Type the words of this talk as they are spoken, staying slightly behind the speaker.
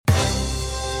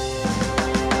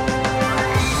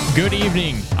Good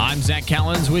evening. I'm Zach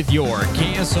Callens with your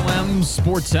KSOM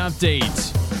Sports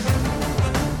Update.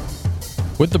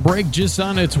 With the break just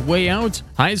on its way out,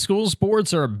 high school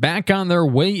sports are back on their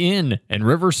way in, and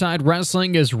Riverside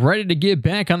Wrestling is ready to get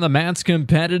back on the mats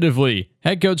competitively.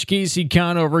 Head coach Casey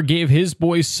Conover gave his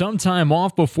boys some time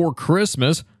off before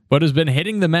Christmas, but has been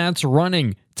hitting the mats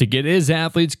running to get his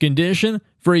athletes conditioned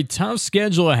for a tough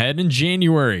schedule ahead in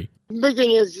January. The big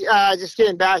thing is just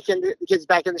getting the kids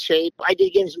back into shape. I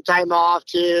did give them some time off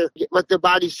to let their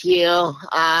bodies heal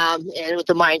and let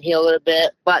the mind heal a little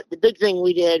bit. But the big thing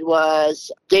we did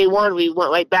was day one, we went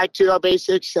right back to our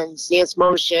basics and stance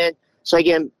motion. So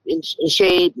again, in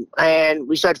shape, and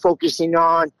we started focusing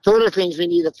on the little things we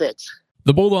need to fix.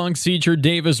 The Bulldogs featured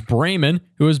Davis Brayman,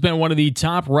 who has been one of the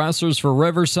top wrestlers for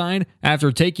Riverside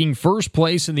after taking first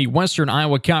place in the Western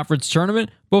Iowa Conference Tournament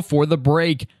before the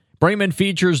break. Brayman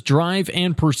features drive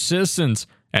and persistence,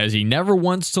 as he never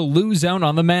wants to lose out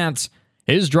on the mats.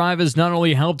 His drive has not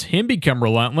only helped him become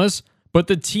relentless, but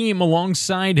the team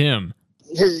alongside him.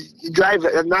 His drive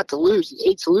not to lose, he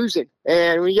hates losing.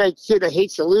 And when you got a kid that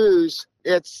hates to lose,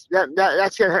 that's going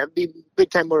to be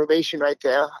big-time motivation right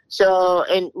there. So,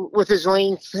 and with his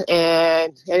length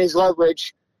and his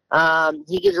leverage,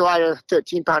 he gives a lot of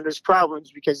 13-pounders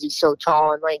problems because he's so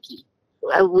tall and lanky.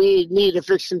 We need to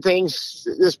fix some things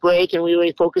this break, and we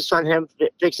really focused on him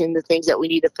fixing the things that we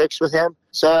need to fix with him.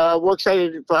 So we're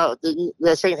excited about the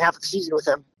second half of the season with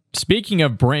him. Speaking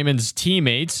of Brayman's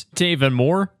teammates, Taven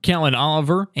Moore, Kellen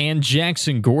Oliver, and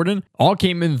Jackson Gordon all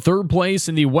came in third place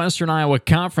in the Western Iowa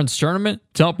Conference Tournament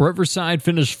to help Riverside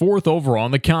finish fourth overall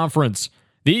in the conference.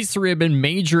 These three have been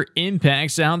major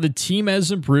impacts on how the team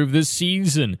has improved this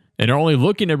season, and are only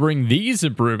looking to bring these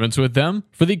improvements with them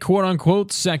for the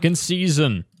quote-unquote second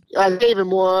season. David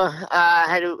Moore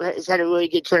has had a really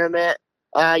good tournament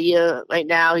year right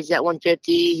now. He's at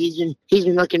 150. He's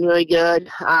been looking really good.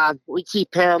 We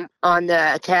keep him on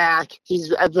the attack.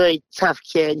 He's a very tough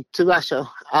kid to wrestle.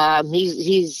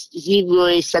 He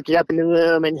really stepped it up in the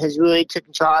room and has really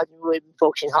taken charge and really been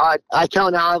focusing hard.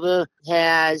 Kellen Oliver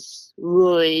has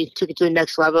really took it to the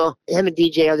next level. Him and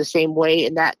DJ are the same weight,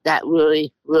 and that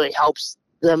really helps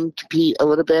them compete a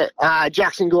little bit.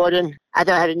 Jackson Gordon, I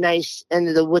thought had a nice end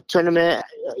of the WIC tournament.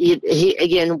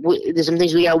 There's some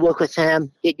things we got to work with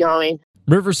him, get going.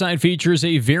 Riverside features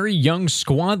a very young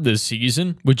squad this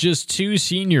season with just two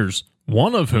seniors,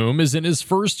 one of whom is in his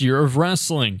first year of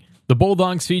wrestling. The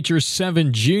Bulldogs feature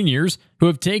 7 juniors who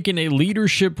have taken a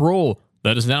leadership role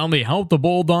that has not only helped the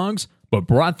Bulldogs, but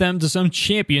brought them to some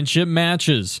championship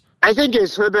matches. I think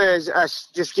it's a little bit us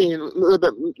just getting a little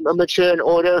bit mature in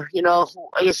order. You know,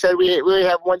 like I said, we really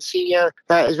have one senior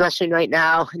that is wrestling right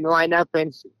now in the lineup,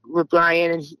 and with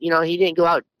Brian, and he didn't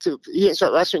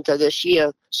start wrestling until this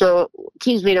year. So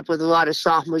team's made up with a lot of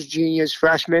sophomores, juniors,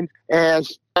 freshmen, and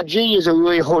juniors are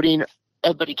really holding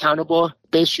everybody accountable,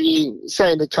 basically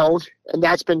setting the tone, and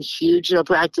that's been huge in our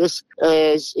practice.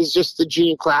 Is just the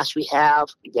junior class we have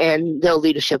and their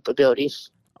leadership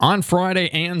abilities. On Friday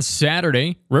and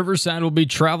Saturday, Riverside will be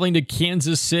traveling to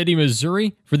Kansas City,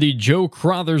 Missouri for the Joe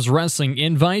Crothers Wrestling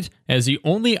Invite as the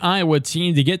only Iowa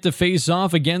team to get to face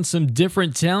off against some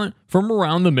different talent from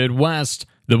around the Midwest.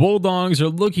 The Bulldogs are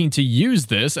looking to use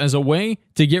this as a way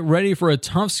to get ready for a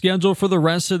tough schedule for the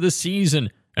rest of the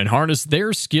season and harness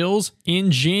their skills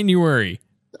in January.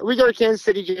 We go to Kansas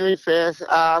City January 5th.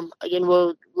 Again,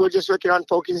 we're just working on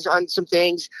focusing on some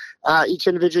things, each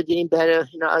individual getting better,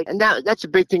 and that's a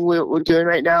big thing we're doing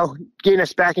right now, getting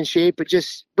us back in shape, but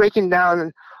just breaking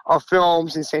down our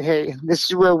films and saying, hey, this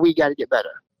is where we got to get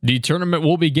better. The tournament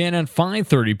will begin at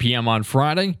 5:30 p.m. on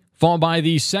Friday, followed by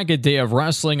the second day of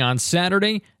wrestling on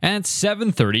Saturday at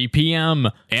 7:30 p.m.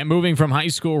 And moving from high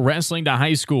school wrestling to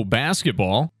high school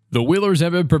basketball, the Wheelers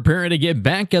have been preparing to get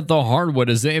back at the hardwood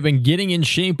as they have been getting in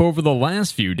shape over the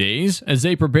last few days as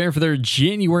they prepare for their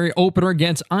January opener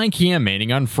against ICAM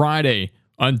Manning on Friday.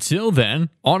 Until then,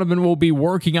 Audubon will be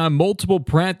working on multiple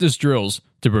practice drills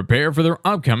to prepare for their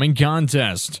upcoming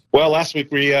contest. Well, last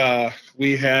week we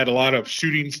had a lot of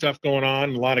shooting stuff going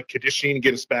on, a lot of conditioning to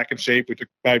get us back in shape. We took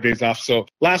 5 days off. So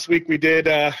last week we did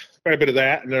quite a bit of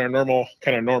that and our normal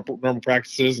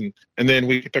practices. And then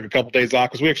we took a couple days off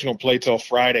because we actually don't play till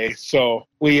Friday. So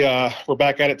we're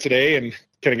back at it today and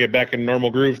kind of get back in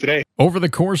normal groove today. Over the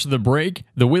course of the break,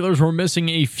 the Wheelers were missing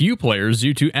a few players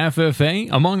due to FFA,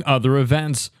 among other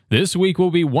events. This week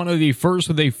will be one of the first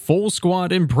with a full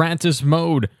squad in practice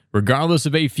mode. Regardless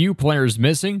of a few players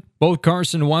missing, both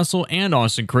Carson Wessel and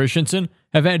Austin Christensen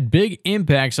have had big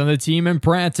impacts on the team in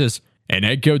practice, and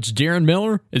head coach Darren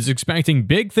Miller is expecting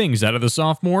big things out of the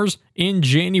sophomores in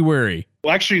January.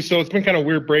 Well, actually, so it's been kind of a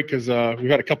weird break because we've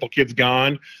had a couple kids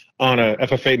gone on a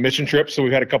FFA mission trip. So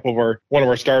we've had one of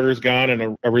our starters gone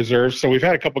and a reserve. So we've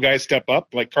had a couple guys step up,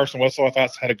 like Carson Wessel, I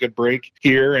thought had a good break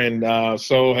here, and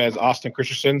so has Austin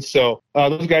Christensen. So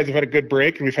those guys have had a good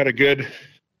break, and we've had a good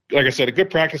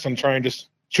practice on trying to just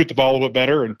shoot the ball a little bit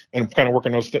better and kind of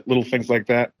working those little things like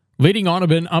that. Leading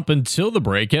Audubon up until the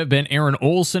break have been Aaron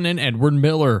Olson and Edward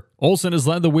Miller. Olson has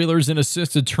led the Wheelers in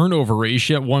assisted turnover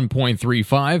ratio at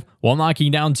 1.35, while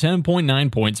knocking down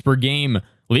 10.9 points per game.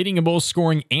 Leading in both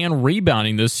scoring and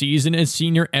rebounding this season is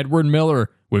senior Edward Miller,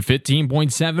 with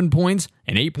 15.7 points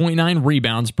and 8.9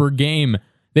 rebounds per game.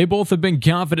 They both have been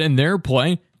confident in their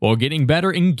play, while getting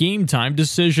better in game-time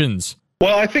decisions.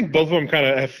 Well, I think both of them kind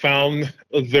of have found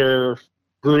their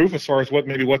groove as far as what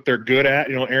they're good at.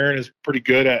 You know, Aaron is pretty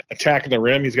good at attacking the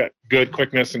rim. He's got good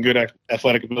quickness and good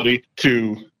athletic ability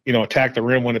to, attack the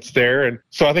rim when it's there. And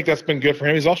so I think that's been good for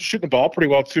him. He's also shooting the ball pretty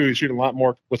well too. He's shooting a lot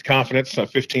more with confidence, a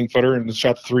 15-footer, and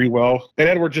shot the three well. And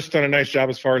Edward just done a nice job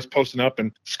as far as posting up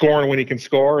and scoring when he can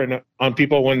score and on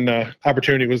people when the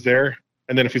opportunity was there.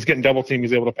 And then if he's getting double teamed,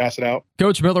 he's able to pass it out.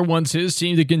 Coach Miller wants his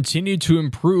team to continue to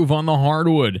improve on the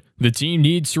hardwood. The team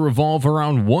needs to revolve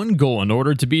around one goal in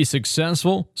order to be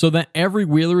successful so that every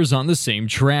Wheeler is on the same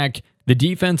track. The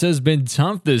defense has been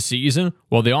tough this season,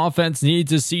 while the offense needs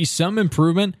to see some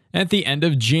improvement at the end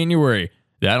of January.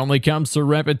 That only comes through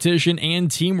repetition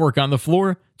and teamwork on the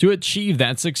floor to achieve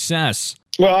that success.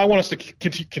 Well, I want us to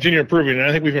continue improving, and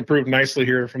I think we've improved nicely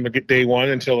here from the day one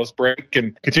until this break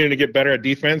and continue to get better at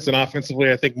defense. And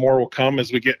offensively, I think more will come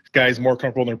as we get guys more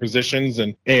comfortable in their positions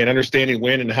and understanding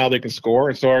when and how they can score.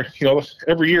 And so,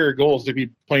 every year our goal is to be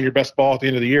playing your best ball at the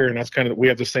end of the year, and that's we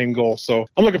have the same goal. So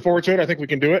I'm looking forward to it. I think we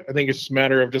can do it. I think it's just a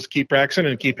matter of just keep practicing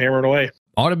and keep hammering away.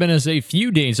 Audubon has a few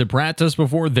days of practice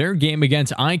before their game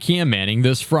against ICAM Manning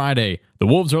this Friday. The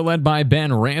Wolves are led by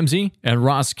Ben Ramsey and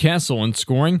Ross Kessel in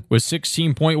scoring with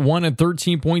 16.1 and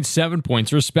 13.7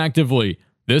 points respectively.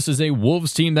 This is a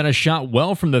Wolves team that has shot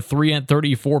well from the 3 at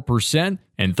 34%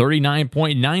 and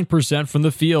 39.9% from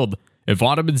the field. If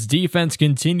Audubon's defense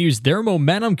continues their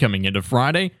momentum coming into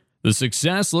Friday, the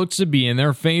success looks to be in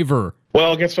their favor.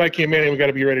 Well, against ICAM Manning, we got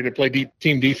to be ready to play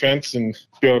team defense and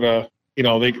be able to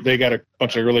they got a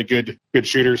bunch of really good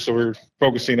shooters, so we're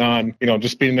focusing on,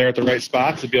 just being there at the right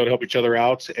spots to be able to help each other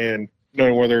out and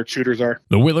knowing where their shooters are.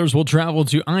 The Wheelers will travel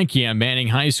to ICAM Manning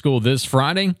High School this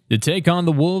Friday to take on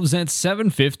the Wolves at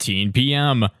 7:15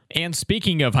 p.m. And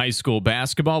speaking of high school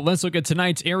basketball, let's look at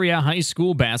tonight's area high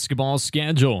school basketball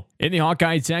schedule. In the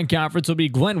Hawkeye 10 Conference will be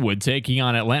Glenwood taking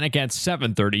on Atlantic at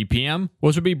 7:30 p.m.,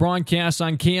 which will be broadcast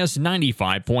on KS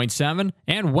 95.7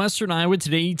 and Western Iowa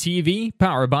Today TV,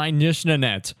 powered by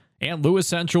Nishnanet. And Lewis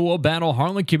Central will battle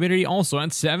Harlan Community also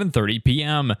at 7:30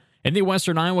 p.m. In the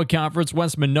Western Iowa Conference,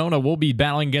 West Monona will be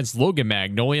battling against Logan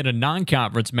Magnolia in a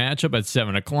non-conference matchup at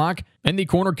 7 o'clock. In the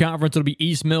Corner Conference, it'll be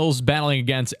East Mills battling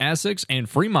against Essex and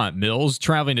Fremont Mills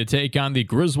traveling to take on the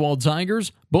Griswold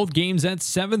Tigers, both games at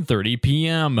 7:30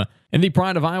 p.m. In the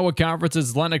Pride of Iowa Conference,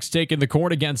 it's Lennox taking the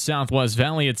court against Southwest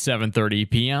Valley at 7:30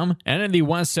 p.m. And in the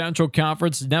West Central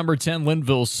Conference, number 10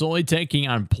 Linville Sully taking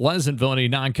on Pleasantville in a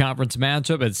non-conference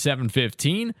matchup at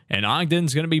 7:15. And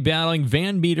Ogden's going to be battling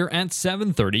Van Meter at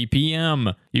 7:30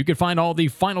 p.m. You can find all the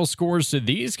final scores to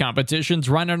these competitions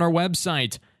right on our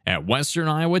website at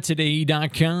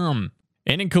westerniowatoday.com.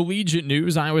 And in collegiate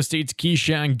news, Iowa State's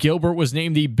Keyshawn Gilbert was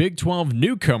named the Big 12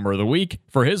 Newcomer of the Week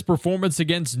for his performance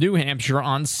against New Hampshire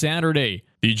on Saturday.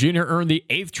 The junior earned the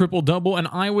 8th triple-double in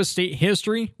Iowa State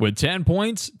history with 10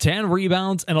 points, 10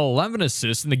 rebounds, and 11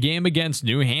 assists in the game against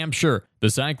New Hampshire. The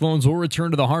Cyclones will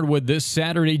return to the hardwood this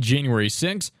Saturday, January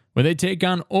 6th, when they take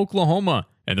on Oklahoma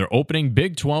in their opening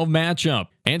Big 12 matchup.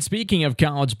 And speaking of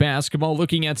college basketball,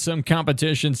 looking at some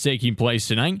competitions taking place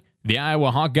tonight, the Iowa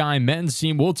Hawkeye men's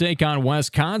team will take on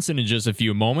Wisconsin in just a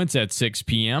few moments at 6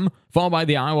 p.m., followed by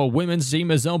the Iowa women's team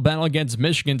as they'll battle against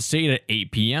Michigan State at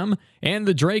 8 p.m., and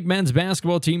the Drake men's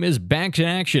basketball team is back in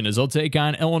action as they'll take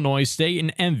on Illinois State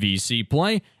in MVC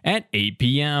play at 8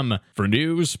 p.m. For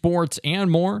news, sports,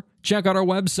 and more, check out our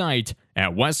website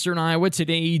at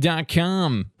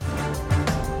westerniowatoday.com.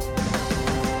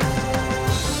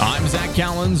 I'm Zach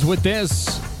Collins with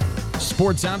this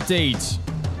Sports Update.